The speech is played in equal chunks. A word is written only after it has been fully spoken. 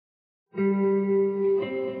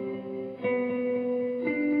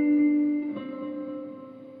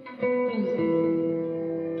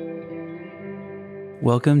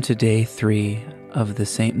Welcome to day 3 of the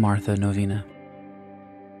St. Martha Novena.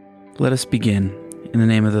 Let us begin. In the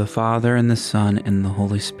name of the Father, and the Son, and the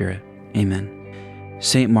Holy Spirit. Amen.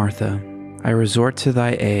 St. Martha, I resort to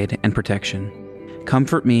thy aid and protection.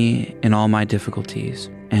 Comfort me in all my difficulties,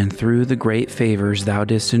 and through the great favors thou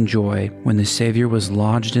didst enjoy when the Savior was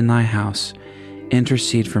lodged in thy house,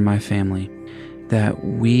 intercede for my family, that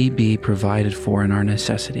we be provided for in our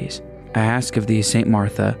necessities. I ask of thee, St.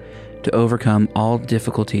 Martha, to overcome all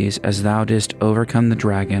difficulties as thou didst overcome the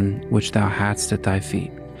dragon which thou hadst at thy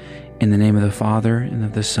feet. In the name of the Father, and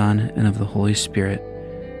of the Son, and of the Holy Spirit.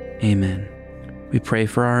 Amen. We pray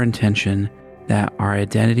for our intention that our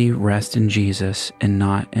identity rest in Jesus and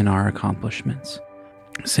not in our accomplishments.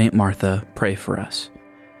 St. Martha, pray for us.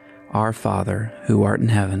 Our Father, who art in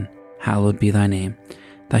heaven, hallowed be thy name.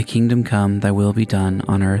 Thy kingdom come, thy will be done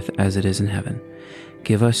on earth as it is in heaven.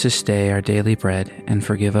 Give us this day our daily bread, and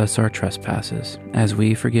forgive us our trespasses, as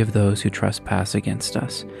we forgive those who trespass against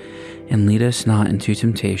us. And lead us not into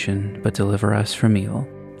temptation, but deliver us from evil.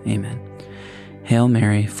 Amen. Hail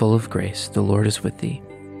Mary, full of grace, the Lord is with thee.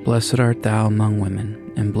 Blessed art thou among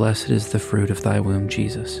women, and blessed is the fruit of thy womb,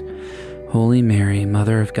 Jesus. Holy Mary,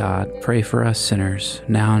 Mother of God, pray for us sinners,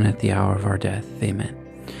 now and at the hour of our death. Amen.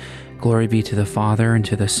 Glory be to the Father, and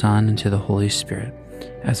to the Son, and to the Holy Spirit,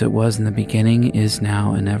 as it was in the beginning, is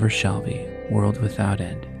now, and ever shall be, world without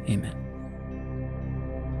end. Amen.